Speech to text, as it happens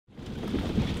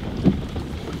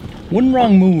One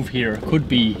wrong move here could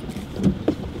be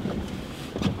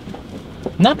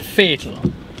not fatal.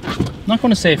 I'm not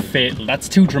going to say fatal, that's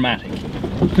too dramatic.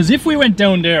 Because if we went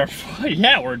down there,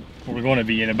 yeah, we're going to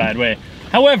be in a bad way.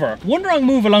 However, one wrong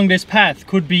move along this path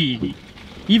could be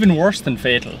even worse than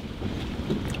fatal.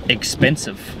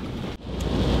 Expensive.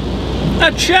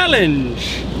 A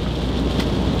challenge!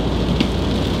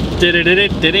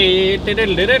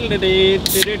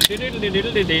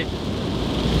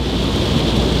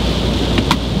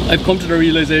 I've come to the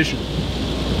realization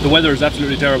the weather is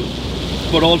absolutely terrible,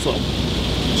 but also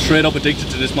straight up addicted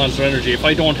to this Monster Energy. If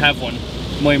I don't have one,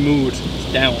 my mood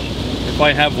is down. If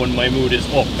I have one, my mood is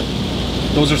up.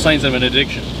 Those are signs of an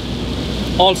addiction.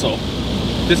 Also,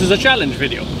 this is a challenge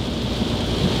video.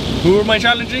 Who am I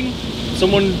challenging?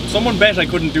 Someone bet I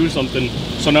couldn't do something,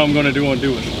 so now I'm gonna do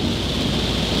it.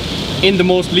 In the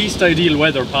most least ideal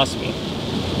weather possible,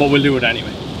 but we'll do it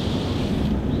anyway.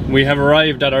 We have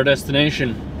arrived at our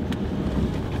destination.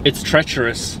 It's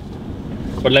treacherous,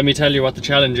 but let me tell you what the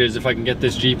challenge is if I can get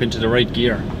this Jeep into the right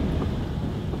gear.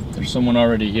 There's someone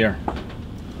already here.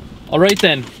 Alright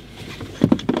then.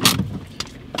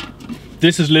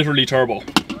 This is literally turbo.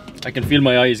 I can feel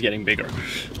my eyes getting bigger.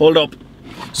 Hold up.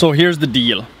 So here's the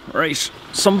deal, right?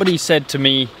 Somebody said to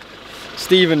me,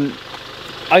 Stephen,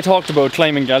 I talked about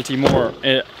climbing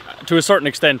Galteemore to a certain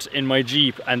extent in my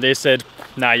Jeep, and they said,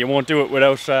 nah, you won't do it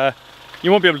without, you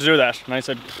won't be able to do that. And I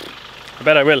said, I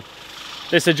bet I will.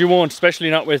 They said you won't, especially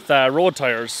not with road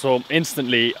tires. So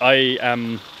instantly I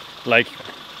am like,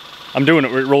 I'm doing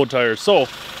it with road tires. So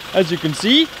as you can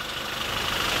see,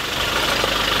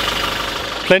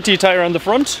 plenty of tire on the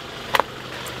front.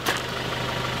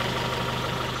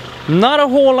 Not a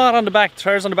whole lot on the back.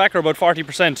 Tires on the back are about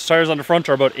 40%. Tires on the front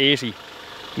are about 80,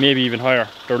 maybe even higher.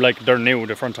 They're new,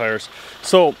 the front tires.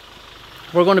 So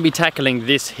we're going to be tackling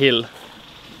this hill.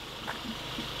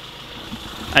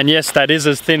 And yes, that is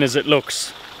as thin as it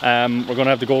looks. We're going to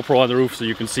have the GoPro on the roof so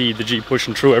you can see the Jeep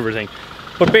pushing through everything.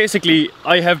 But basically,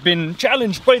 I have been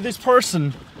challenged by this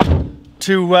person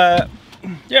to,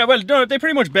 yeah, well, no, they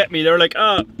pretty much bet me. They were like,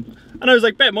 and I was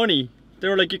like, bet money. They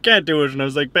were like, you can't do it. And I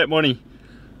was like, bet money.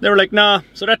 They were like, nah.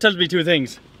 So that tells me two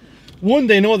things. One,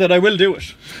 they know that I will do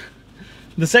it.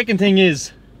 The second thing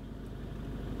is,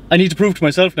 I need to prove to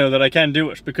myself now that I can do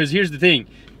it. Because here's the thing.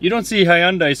 You don't see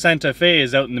Hyundai Santa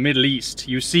Fe's out in the Middle East.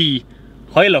 You see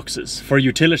Hiluxes for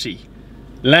utility,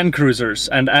 Land Cruisers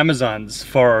and Amazons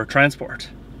for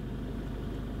transport.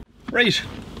 Right.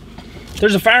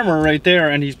 There's a farmer right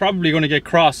there and he's probably going to get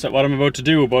cross at what I'm about to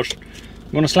do, but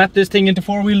I'm going to slap this thing into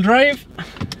four-wheel drive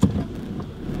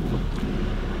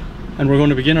and we're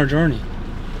going to begin our journey.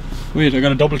 Wait, I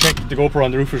gotta double check the GoPro on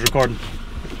the roof is recording.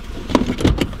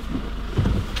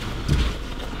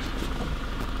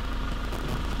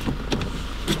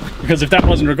 Because if that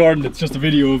wasn't recording, it's just a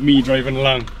video of me driving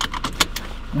along,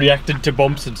 reacting to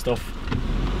bumps and stuff.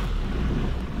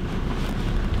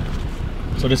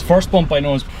 So this first bump I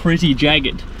know is pretty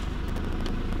jagged.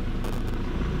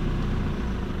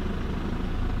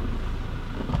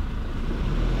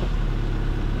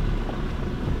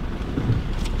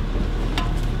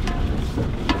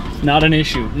 Not an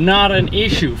issue. Not an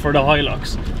issue for the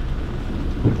Hilux.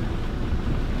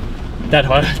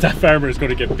 That farmer is going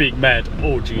to get big mad.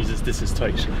 Oh Jesus, this is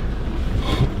tight.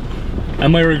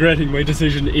 Am I regretting my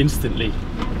decision instantly?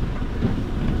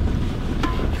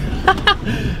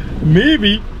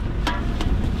 Maybe.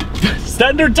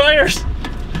 Standard tires.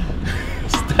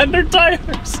 Standard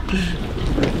tires.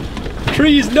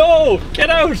 Trees, no! Get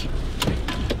out!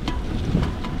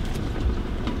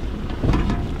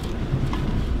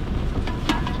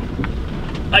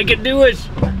 I can do it!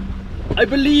 I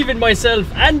believe in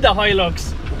myself and the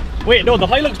Hilux. Wait, no, the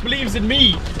Hilux believes in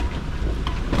me.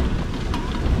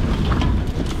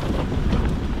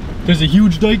 There's a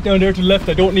huge dike down there to the left.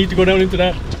 I don't need to go down into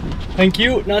that. Thank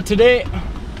you, not today.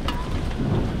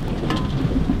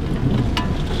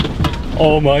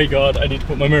 Oh my god, I need to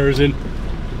put my mirrors in.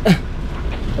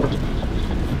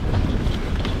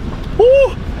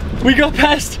 Woo! We got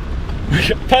past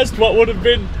what would have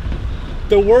been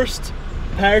the worst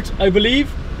part, I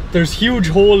believe. There's huge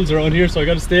holes around here, so I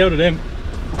gotta stay out of them.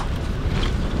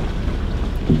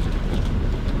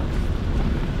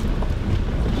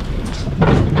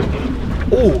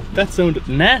 Oh, that sounded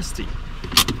nasty.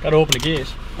 Gotta open the gate.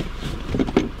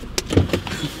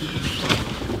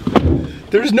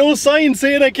 There's no sign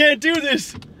saying I can't do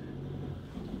this.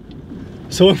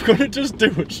 So I'm gonna just do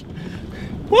it.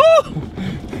 Woo!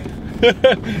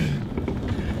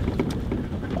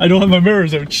 I don't have my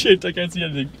mirrors out. Shit, I can't see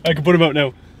anything. I can put them out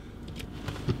now.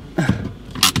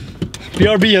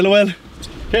 BRB, LOL.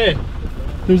 Okay.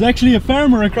 There's actually a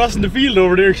farmer across in the field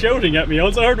over there shouting at me.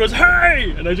 All I heard was,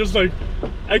 "Hey!" And I just like,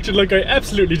 acted like I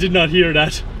absolutely did not hear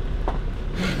that.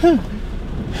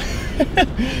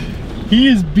 He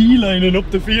is beelining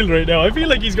up the field right now. I feel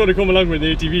like he's going to come along with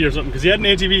an ATV or something, because he had an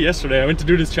ATV yesterday. I went to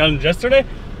do this challenge yesterday.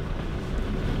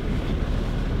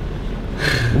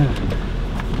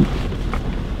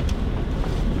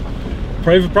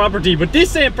 Private property, but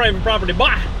this ain't private property,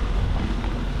 boy.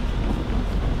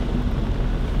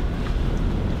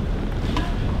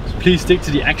 So please stick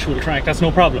to the actual track. That's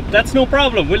no problem. That's no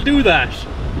problem. We'll do that.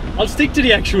 I'll stick to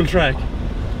the actual track.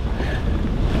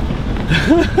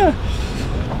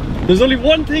 There's only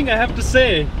one thing I have to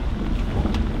say.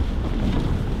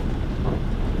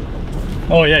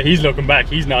 Oh yeah, he's looking back.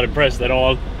 He's not impressed at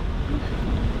all.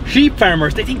 Sheep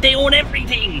farmers, they think they own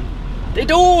everything. They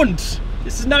don't.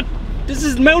 This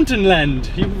is mountain land.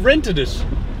 You rented it.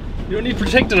 You don't need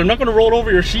protected. I'm not going to roll over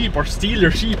your sheep or steal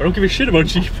your sheep. I don't give a shit about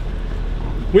sheep.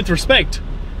 With respect.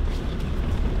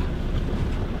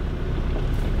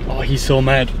 Oh, he's so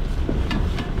mad.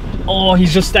 Oh,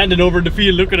 he's just standing over in the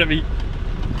field looking at me.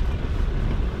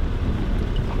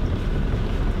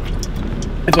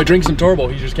 If I drink some turbo,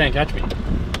 he just can't catch me.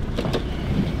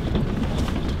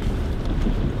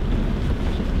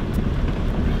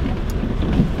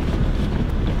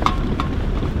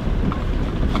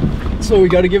 So we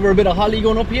got to give her a bit of holly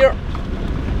going up here,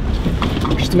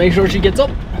 just to make sure she gets up.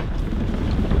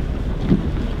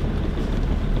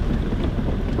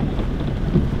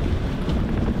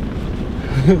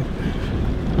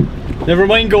 Never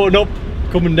mind going up,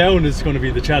 coming down is going to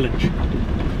be the challenge.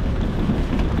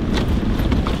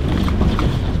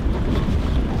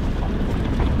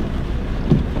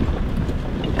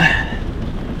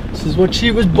 This is what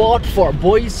she was bought for,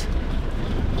 boys.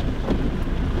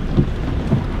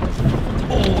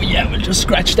 Oh yeah, we'll just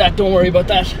scratch that, don't worry about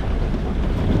that.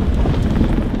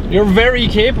 You're very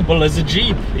capable as a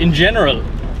Jeep in general.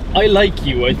 I like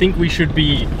you. I think we should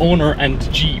be owner and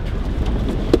Jeep.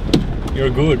 You're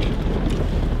good.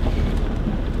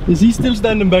 Is he still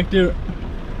standing back there?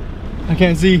 I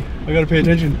can't see. I gotta pay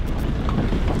attention.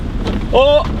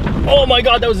 Oh! Oh my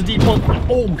god, that was a deep pump.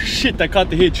 Oh shit, that caught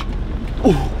the hitch.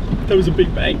 Oh, that was a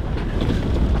big bang.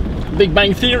 Big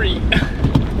Bang Theory.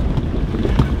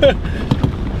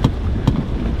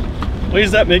 Why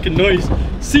is that making noise?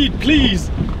 Seat, please!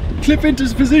 Clip into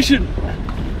his position.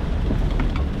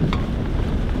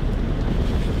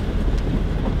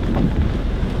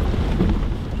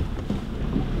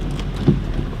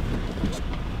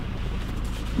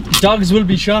 Dogs will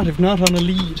be shot if not on a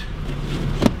lead.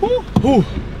 Ooh, ooh.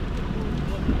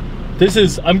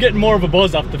 I'm getting more of a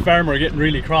buzz off the farmer getting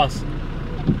really cross.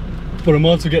 But I'm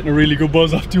also getting a really good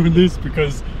buzz off doing this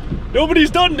because nobody's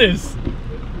done this.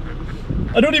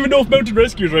 I don't even know if mountain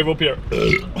rescue drive up here.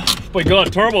 My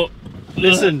god, turbo.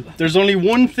 Listen, there's only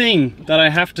one thing that I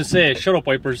have to say, shut up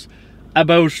wipers,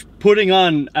 about putting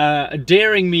on,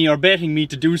 daring me or betting me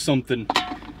to do something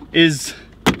is,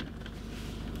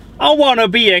 I want to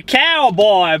be a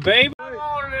cowboy, baby. I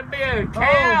want to be a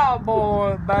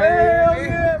cowboy, baby.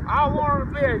 Yeah. I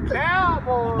want to be a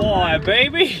cowboy, boy,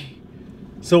 baby.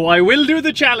 So I will do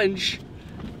the challenge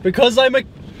because I'm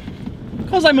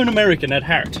an American at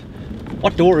heart.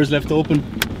 What door is left open?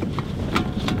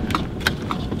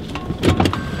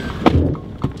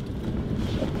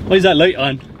 Why is that light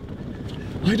on?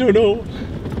 I don't know.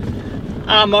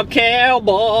 I'm a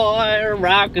cowboy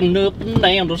rocking up and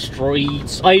down the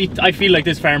streets. I feel like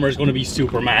this farmer is going to be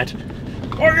super mad.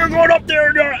 What are you going up there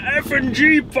in your effing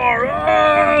Jeep for?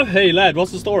 Hey lad,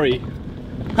 what's the story?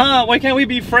 Huh, why can't we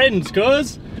be friends,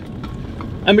 cuz?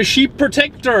 I'm a sheep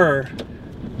protector.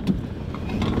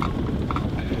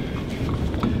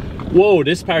 Whoa,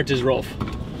 this part is rough.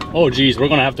 Oh geez, we're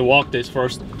gonna have to walk this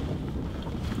first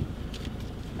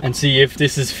and see if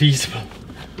this is feasible.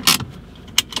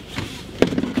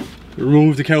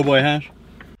 Remove the cowboy hat.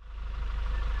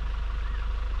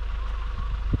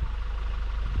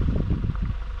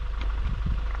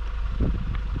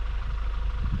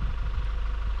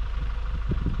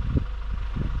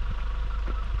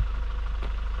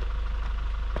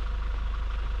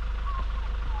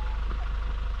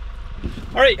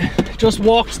 Alright, just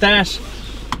walked that,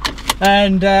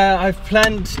 and I've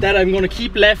planned that I'm going to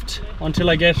keep left until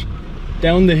I get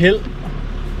down the hill.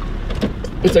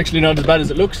 It's actually not as bad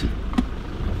as it looks.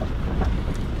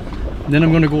 And then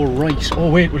I'm going to go right.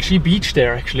 Oh wait, will she beach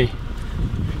there actually?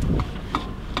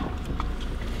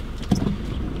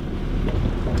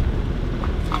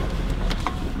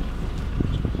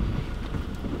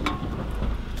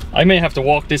 I may have to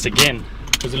walk this again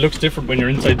because it looks different when you're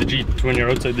inside the Jeep to when you're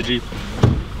outside the Jeep.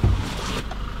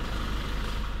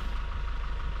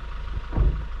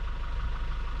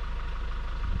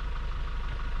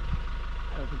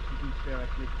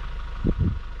 me.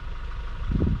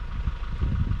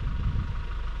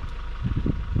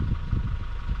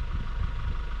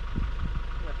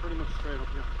 Yeah, pretty much straight up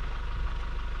here.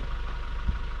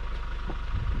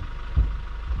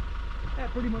 Yeah,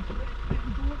 pretty much.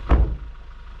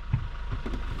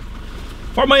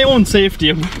 For my own safety,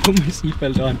 I'm gonna put my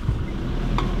seatbelt on.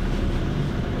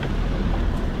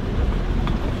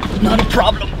 Not a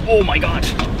problem. Oh my god.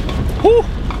 Whew.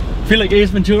 Feel like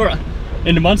Ace Ventura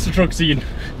in the monster truck scene.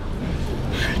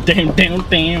 Down, down,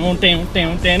 down, down,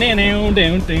 down, down, down,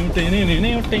 down, down,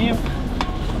 down, down.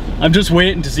 I'm just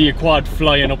waiting to see a quad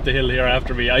flying up the hill here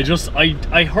after me. I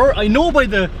know by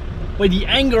the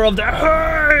anger of the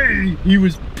hey, he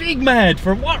was big mad.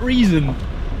 For what reason?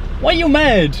 Why are you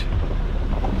mad?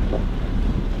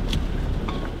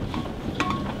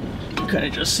 Can I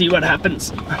just see what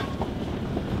happens?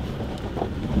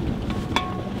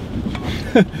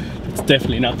 It's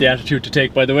definitely not the attitude to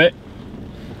take, by the way.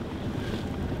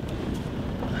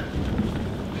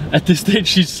 At this stage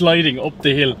she's sliding up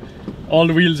the hill. All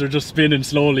the wheels are just spinning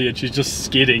slowly and she's just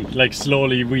skidding, like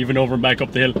slowly weaving over and back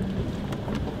up the hill.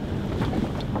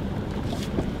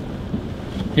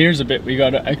 Here's a bit we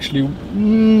gotta actually...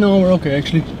 No, we're okay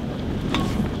actually.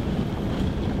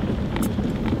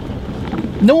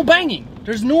 No banging!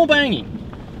 There's no banging.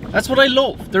 That's what I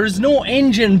love. There is no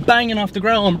engine banging off the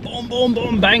ground, boom, boom,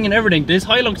 boom, banging everything. This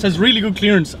Hilux has really good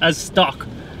clearance as stock.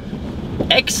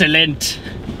 Excellent.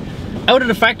 Out of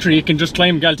the factory, it can just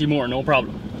climb Galteemore, no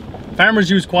problem. Farmers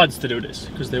use quads to do this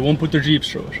because they won't put their Jeeps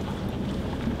through it.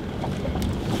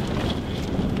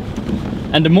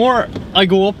 And the more I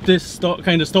go up this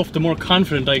kind of stuff, the more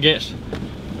confident I get.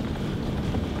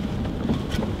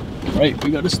 Right,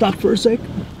 we gotta stop for a sec.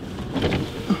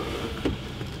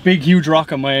 Big huge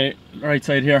rock on my right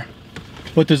side here,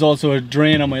 but there's also a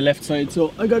drain on my left side,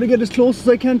 so I gotta get as close as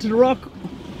I can to the rock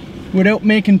without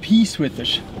making peace with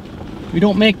it. We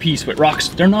don't make peace with rocks,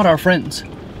 they're not our friends.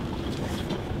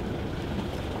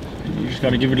 You just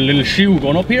gotta give it a little shoe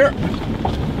going up here.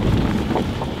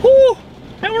 Woo!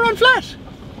 Now we're on flat.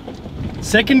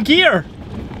 Second gear.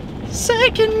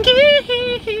 Second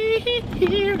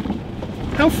gear.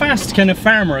 How fast can a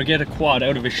farmer get a quad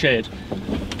out of his shed?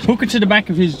 Hook it to the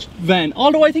back of his van,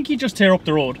 although I think he'd just tear up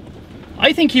the road.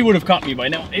 I think he would have caught me by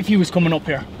now if he was coming up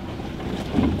here.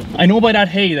 I know by that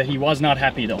hay that he was not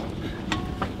happy though.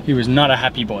 He was not a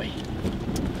happy boy.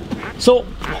 So,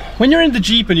 when you're in the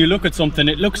Jeep and you look at something,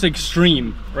 it looks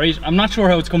extreme, right? I'm not sure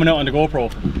how it's coming out on the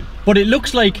GoPro, but it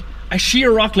looks like a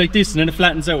sheer rock like this and then it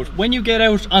flattens out. When you get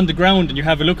out on the ground and you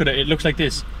have a look at it, it looks like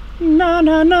this. Na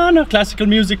na na na, classical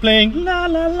music playing, la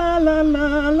la la la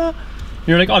la la.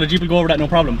 You're like, oh, the Jeep will go over that, no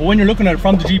problem. But when you're looking at it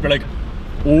from the Jeep, you're like,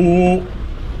 oh.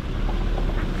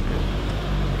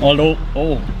 Although,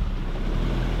 oh.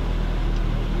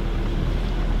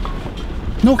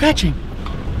 No catching.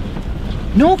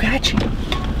 No catching.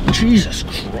 Jesus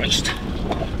Christ.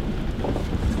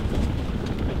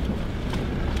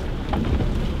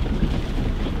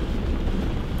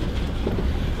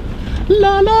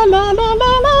 La la la la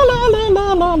la la la la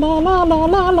la la la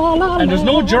la la la. And there's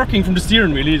no jerking from the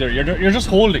steering wheel either. You're just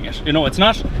holding it. You know,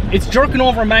 it's jerking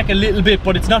over Mac a little bit,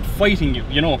 but it's not fighting you.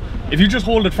 You know, if you just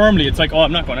hold it firmly, it's like, oh,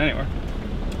 I'm not going anywhere.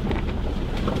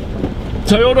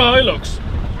 Toyota Hilux,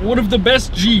 one of the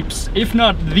best Jeeps, if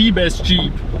not the best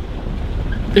Jeep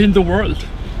in the world.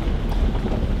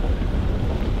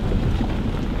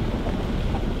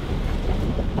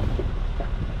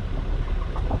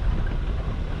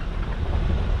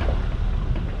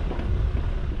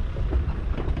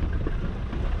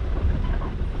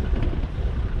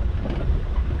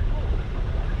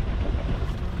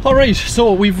 Alright,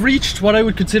 so we've reached what I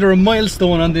would consider a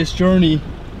milestone on this journey.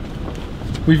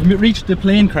 We've reached the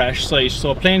plane crash site.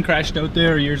 So a plane crashed out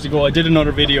there years ago. I did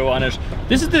another video on it.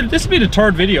 This will be the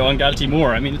third video on Galteemore.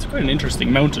 I mean, it's quite an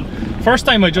interesting mountain. First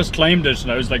time I just climbed it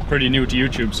and I was like pretty new to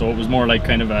YouTube, so it was more like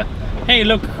kind of a, hey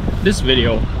look, this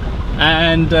video.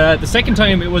 And the second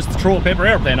time it was to throw a paper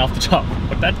airplane off the top,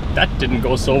 but that didn't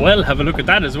go so well. Have a look at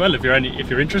that as well if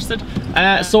you're interested.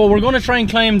 So we're going to try and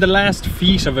climb the last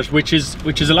feet of it, which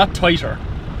is a lot tighter,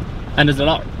 and there's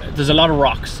a lot of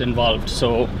rocks involved.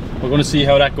 So we're going to see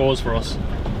how that goes for us.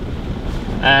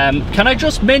 Can I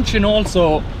just mention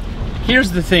also,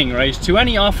 here's the thing, right? To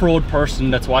any off-road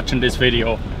person that's watching this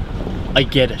video, I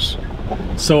get it.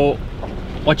 So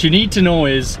what you need to know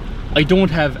is, I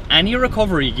don't have any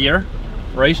recovery gear,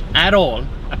 right, at all,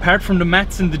 apart from the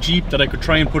mats in the Jeep that I could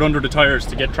try and put under the tires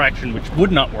to get traction, which would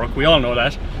not work, we all know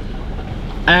that.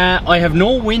 I have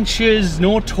no winches,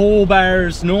 no tow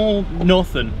bars, no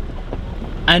nothing.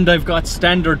 And I've got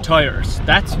standard tires.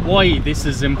 That's why this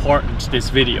is important, this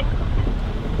video.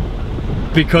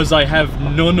 because I have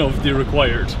none of the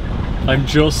required. I'm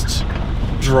just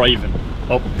driving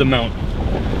up the mountain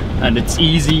and it's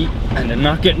easy and I'm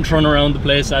not getting thrown around the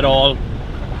place at all.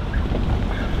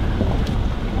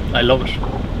 I love it.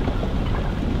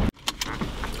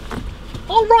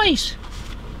 All right,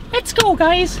 let's go,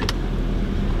 guys.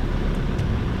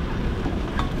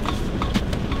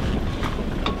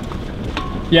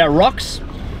 Yeah, rocks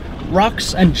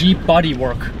and Jeep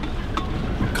bodywork,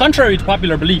 contrary to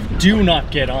popular belief, do not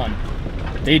get on.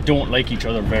 They don't like each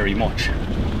other very much.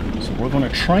 So we're gonna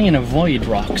try and avoid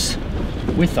rocks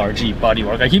with our Jeep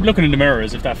bodywork. I keep looking in the mirror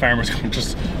as if that farmer's gonna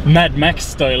just Mad Max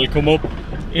style come up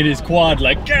in his quad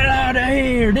like, get out of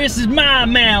here, this is my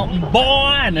mountain,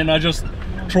 boy. And then I just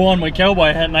throw on my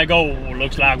cowboy hat and I go,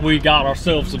 looks like we got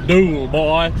ourselves a duel,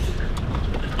 boy.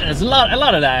 There's a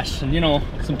lot of that, and you know,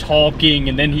 some talking,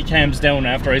 and then he calms down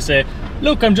after I say,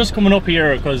 look, I'm just coming up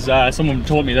here because someone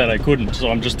told me that I couldn't, so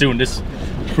I'm just doing this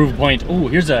to prove a point. Oh,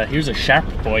 here's a sharp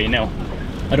boy now.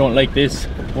 I don't like this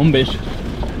one bit.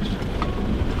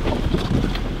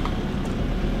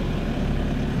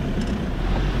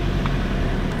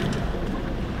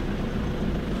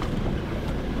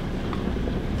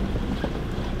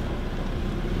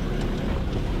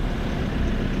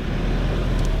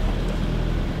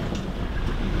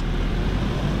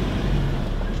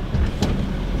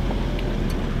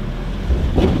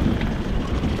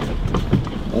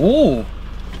 Oh!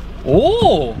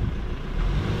 Oh!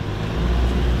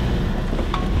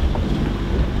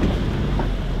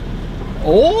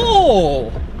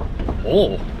 Oh!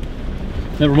 Oh!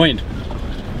 Never mind.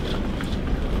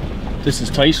 This is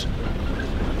tight.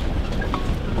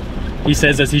 He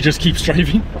says as he just keeps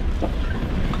driving.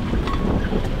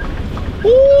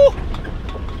 Oh!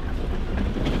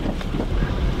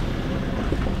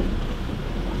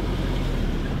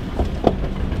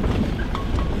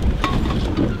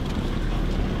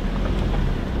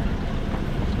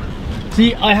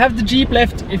 See, I have the Jeep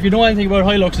left. If you know anything about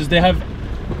hiluxes, they have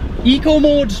eco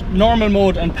mode, normal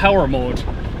mode, and power mode.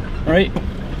 Alright?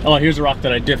 Oh, here's a rock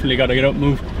that I definitely gotta get up and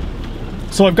move.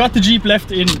 So I've got the Jeep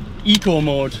left in eco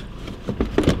mode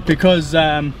because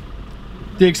the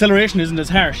acceleration isn't as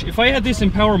harsh. If I had this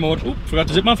in power mode, oop, forgot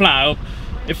to zip my fly up.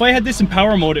 If I had this in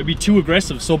power mode, it'd be too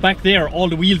aggressive. So back there, all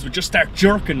the wheels would just start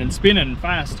jerking and spinning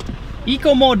fast.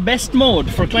 Eco mode, best mode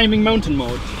for climbing mountain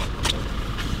mode.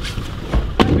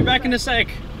 Be back in a sec.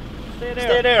 Stay there.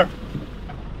 Stay there.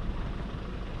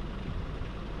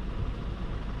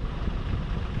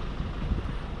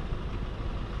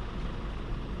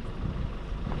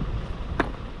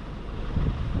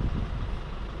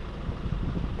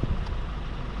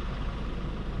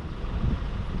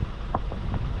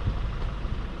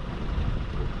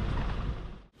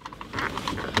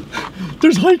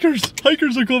 There's hikers!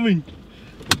 Hikers are coming!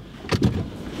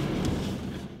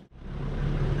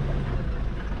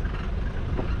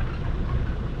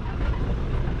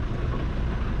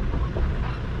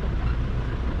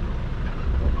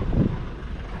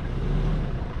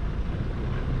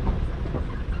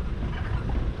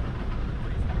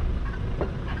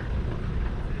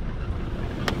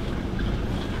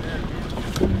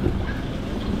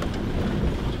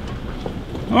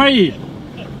 How are you?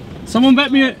 Someone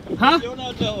bet me huh? You're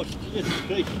not out.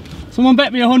 Someone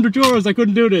bet me €100 I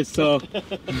couldn't do this, so.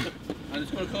 And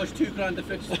it's going to cost £2 to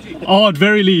fix the Jeep. Oh, at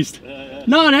very least.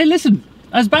 No, hey, listen.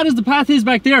 As bad as the path is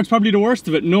back there, it's probably the worst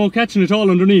of it. No catching it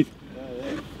all underneath.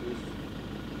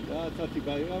 It's not too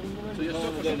bad. So you're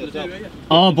stuck for something to do, are you?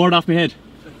 Oh, bored off my head.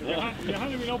 You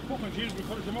handed me no fucking cheese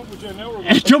because I came up with you an hour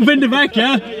ago. Jump in the back,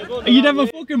 yeah? You'd have a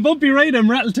fucking bumpy ride and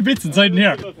rattle to bits inside in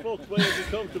here.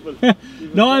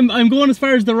 No, I'm going as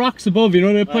far as the rocks above, you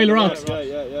know, the pile of rocks.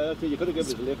 Yeah, that's it. You could have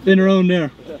given us a lift. Been around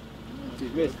there.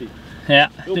 It's misty. Yeah,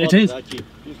 it is.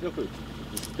 Just look at it.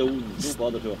 Don't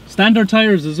bother to it. Standard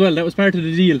tyres as well, that was part of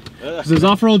the deal. Because there's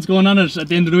off-roads going on it at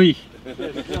the end of the week.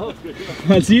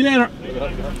 I'll see you later.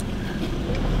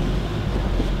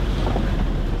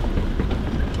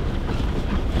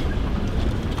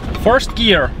 First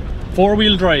gear,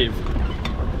 4-wheel drive.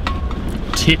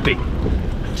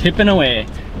 Tipping away.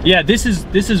 Yeah, this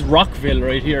is Rockville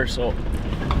right here, so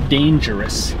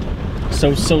dangerous.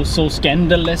 So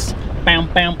scandalous.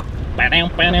 Bam bam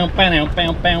bam bam bam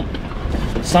bam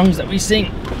bam. Songs that we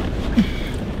sing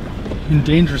in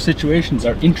dangerous situations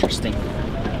are interesting.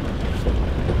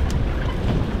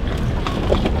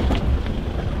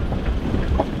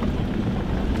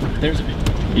 There's a bit.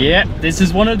 Yeah, this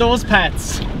is one of those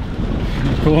paths.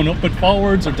 Going up it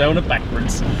forwards or down it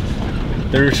backwards.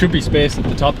 There should be space at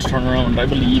the top to turn around, I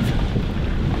believe.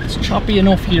 It's choppy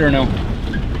enough here now.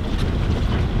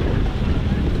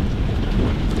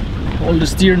 Hold the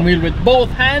steering wheel with both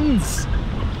hands.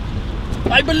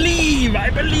 I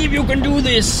believe you can do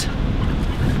this.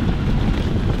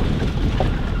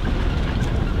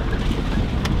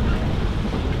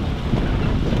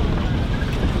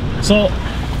 So,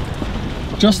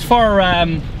 just for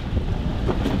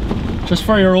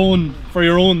your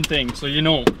own thing, so you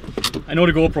know. I know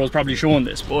the GoPro is probably showing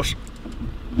this, but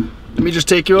let me just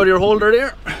take you out of your holder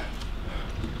there.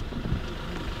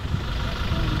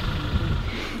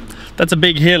 That's a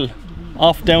big hill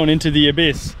off down into the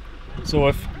abyss. So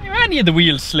if any of the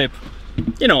wheels slip,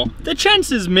 you know, the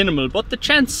chance is minimal, but the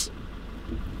chance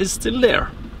is still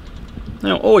there.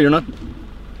 Now, oh, you're not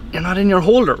in your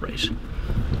holder, right?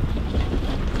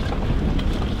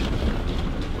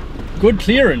 Good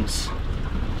clearance.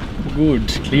 Good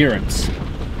clearance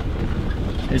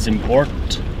is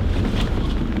important.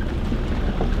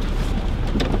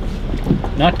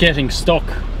 Not getting stuck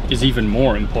is even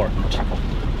more important.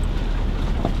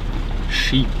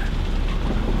 Sheep.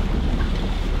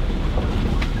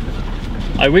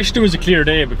 I wish there was a clear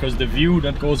day, because the view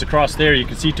that goes across there, you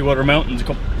can see two other mountains,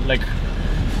 like,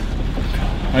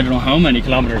 I don't know how many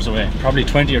kilometers away, probably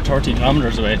 20 or 30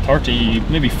 kilometers away, 30,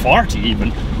 maybe 40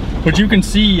 even. But you can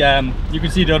see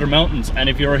the other mountains, and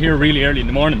if you're here really early in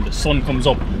the morning, the sun comes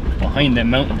up behind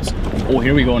them mountains. Oh,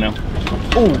 here we go now.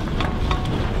 Oh,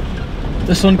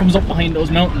 the sun comes up behind those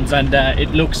mountains, and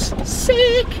it looks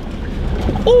sick.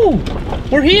 Oh,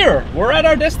 we're here. We're at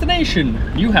our destination.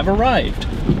 You have arrived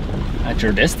at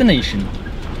your destination.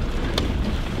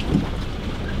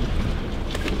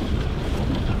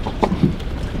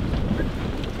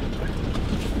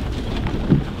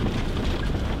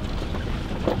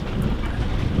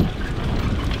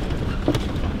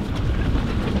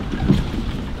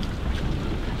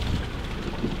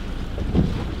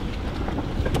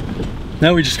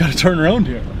 Now we just got to turn around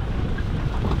here.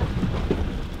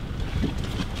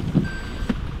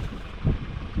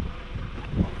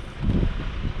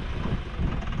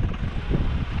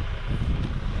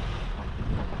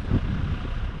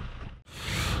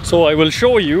 So I will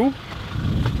show you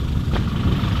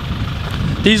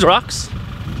these rocks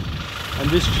and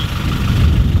this Jeep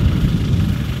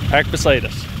parked beside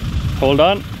us. Hold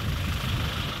on.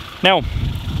 Now,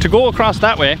 to go across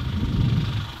that way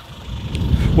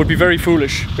would be very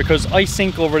foolish, because I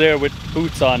sink over there with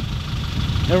boots on.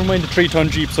 Never mind the 3-ton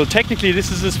Jeep. So technically this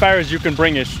is as far as you can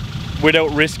bring it without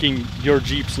risking your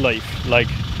Jeep's life, like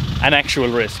an actual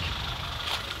risk.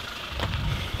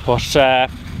 But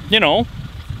you know,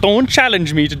 don't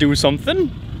challenge me to do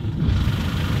something,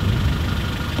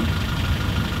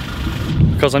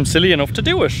 because I'm silly enough to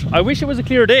do it. I wish it was a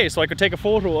clear day so I could take a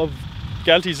photo of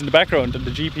Galtees in the background and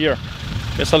the Jeep here.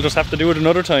 Guess I'll just have to do it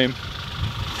another time.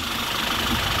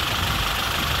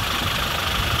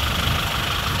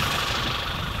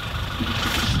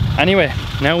 Anyway,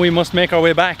 now we must make our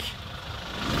way back.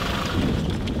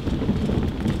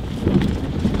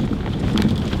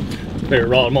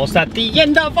 We're almost at the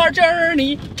end of our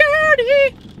journey.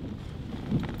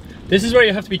 This is where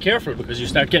you have to be careful, because you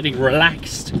start getting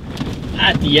relaxed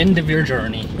at the end of your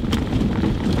journey.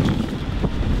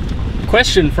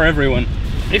 Question for everyone.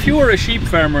 If you were a sheep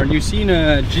farmer and you've seen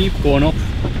a Jeep going up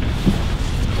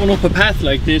a path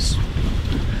like this,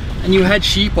 and you had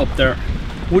sheep up there,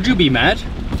 would you be mad?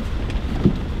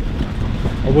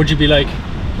 Or would you be like,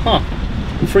 huh,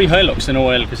 free hilux in a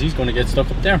while because he's going to get stuck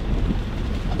up there?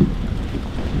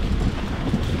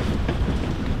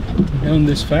 Down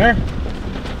this far.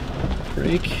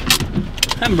 Brake.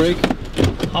 Handbrake.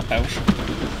 Hop out.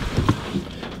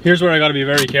 Here's where I got to be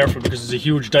very careful, because there's a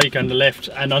huge dike on the left,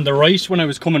 and on the right when I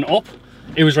was coming up,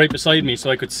 it was right beside me so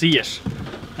I could see it.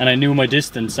 And I knew my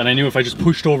distance, and I knew if I just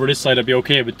pushed over this side I'd be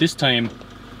okay, but this time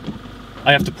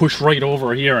I have to push right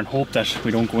over here and hope that we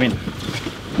don't go in.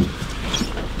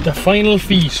 The final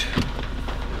feet.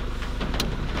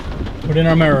 Put in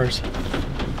our mirrors.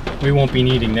 We won't be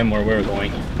needing them where we're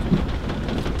going.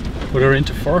 Put her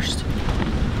into first.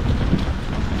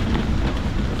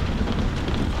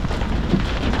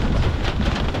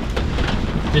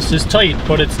 This is tight,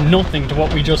 but it's nothing to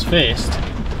what we just faced.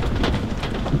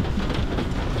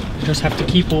 I just have to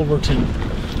keep over to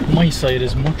my side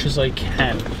as much as I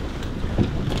can.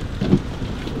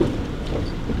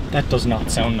 That does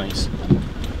not sound nice.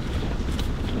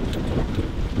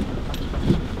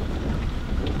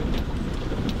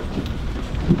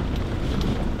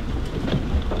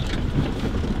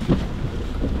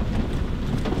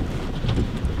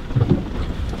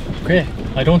 Okay,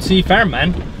 I don't see farm,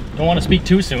 man. Don't want to speak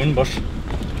too soon, but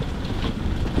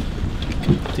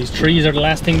these trees are the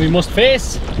last thing we must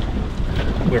face.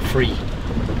 We're free.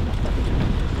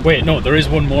 Wait, no, there is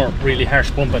one more really harsh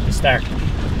bump at the start.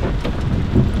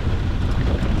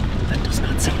 That does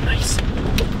not sound nice.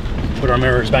 Put our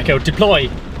mirrors back out. Deploy.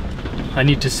 I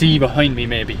need to see behind me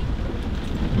maybe.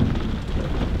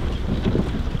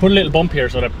 Put a little bump here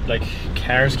so that like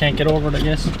cars can't get over it, I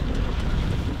guess.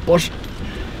 But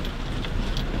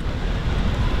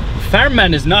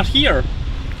Farmman is not here.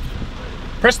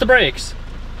 Press the brakes.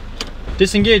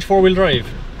 Disengage four-wheel drive.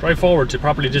 Drive forward to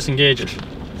properly disengage it.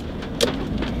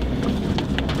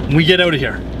 And we get out of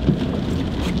here.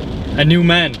 A new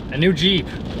man, a new Jeep.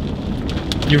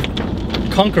 You've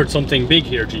conquered something big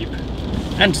here, Jeep.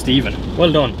 And Stephen.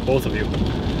 Well done, both of you.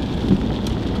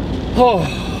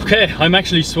 Oh, okay, I'm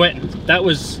actually sweating. That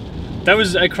was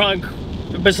a crank.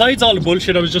 Besides all the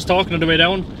bullshit I was just talking on the way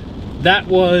down, that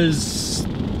was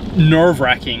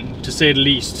nerve-wracking, to say the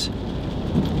least.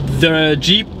 The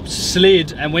Jeep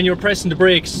slid, and when you're pressing the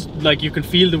brakes, like, you can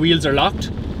feel the wheels are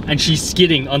locked, and she's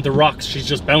skidding on the rocks. She's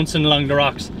just bouncing along the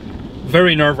rocks.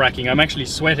 Very nerve-wracking. I'm actually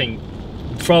sweating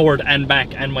forward and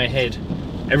back and my head.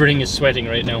 Everything is sweating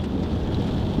right now.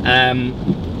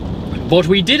 But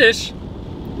we did it.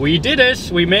 We did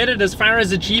it. We made it as far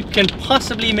as a Jeep can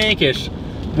possibly make it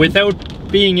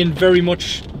without being in very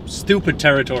much stupid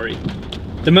territory.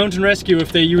 The mountain rescue,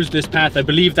 if they use this path, I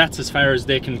believe that's as far as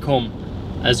they can come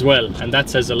as well, and that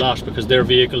says a lot because their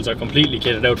vehicles are completely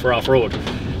kitted out for off-road.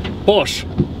 But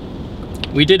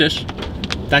we did it.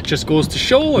 That just goes to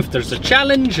show, if there's a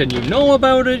challenge and you know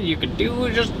about it, you can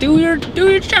just do your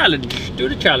challenge. Do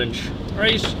the challenge,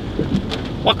 right?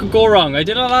 What could go wrong? I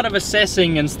did a lot of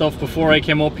assessing and stuff before I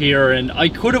came up here, and I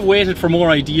could have waited for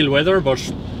more ideal weather, but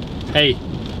hey,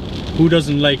 who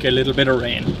doesn't like a little bit of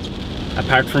rain?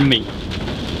 Apart from me.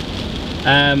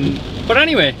 But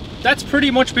anyway, that's pretty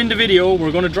much been the video.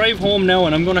 We're going to drive home now,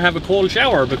 and I'm going to have a cold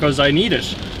shower because I need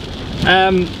it.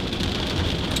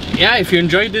 Yeah, if you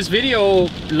enjoyed this video,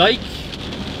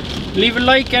 leave a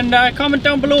like, and comment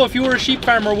down below. If you were a sheep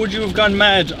farmer, would you have gone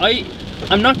mad?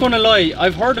 I'm not going to lie,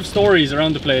 I've heard of stories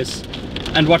around the place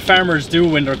and what farmers do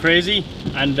when they're crazy,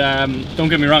 and don't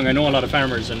get me wrong, I know a lot of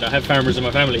farmers and I have farmers in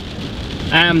my family.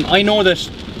 I know that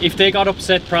if they got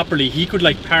upset properly, he could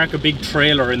like park a big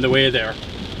trailer in the way there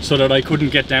so that I couldn't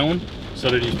get down, so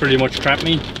that he'd pretty much trap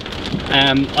me.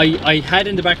 I had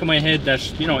in the back of my head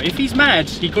that, you know, if he's mad,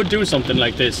 he could do something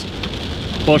like this.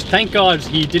 But thank God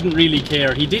he didn't really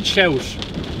care. He did shout,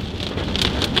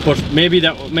 but maybe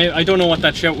I don't know what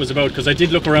that shout was about, because I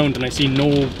did look around and I see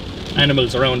no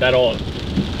animals around at all.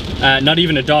 Not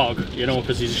even a dog, you know,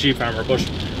 because he's a sheep farmer, but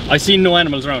I seen no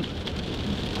animals around.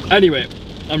 Anyway,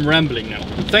 I'm rambling now.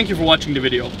 Thank you for watching the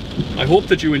video. I hope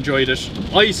that you enjoyed it.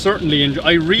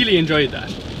 I really enjoyed that.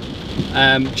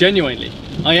 Genuinely.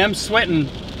 I am sweating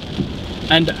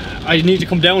and I need to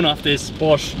come down off this,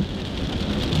 but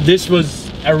this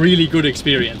was a really good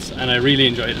experience and I really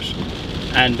enjoyed it.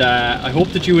 And I hope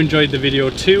that you enjoyed the video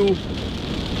too.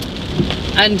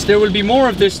 And there will be more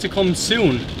of this to come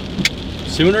soon.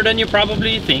 Sooner than you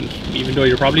probably think, even though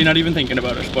you're probably not even thinking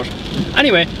about it. But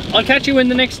anyway, I'll catch you in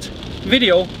the next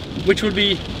video, which will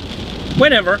be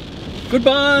whenever.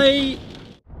 Goodbye!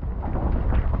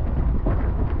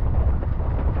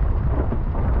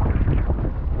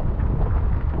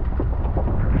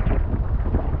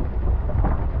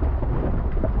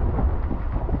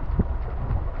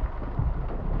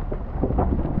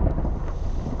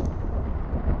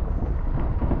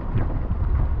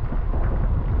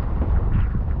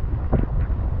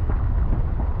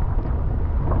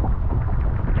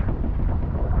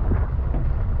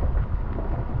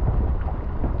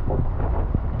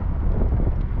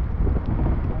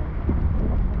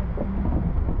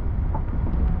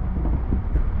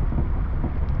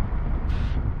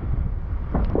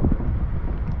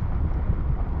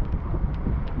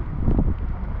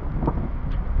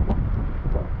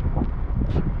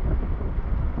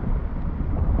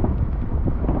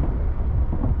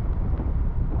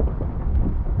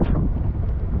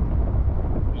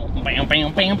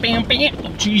 Bam, bam, bam, bam.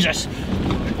 Oh, Jesus.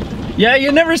 Yeah,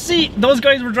 you never see, those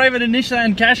guys were driving a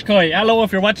Nissan Qashqai. Hello,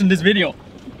 if you're watching this video.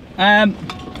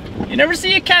 You never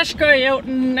see a Qashqai out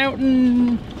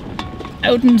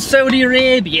in Saudi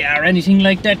Arabia or anything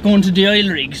like that going to the oil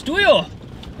rigs, do you?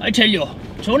 I tell you,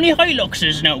 it's only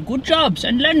hiluxes now, good jobs,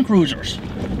 and Land Cruisers.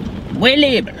 Well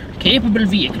able, capable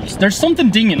vehicles. There's something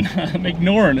dinging. I'm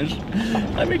ignoring it.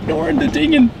 I'm ignoring the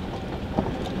dinging.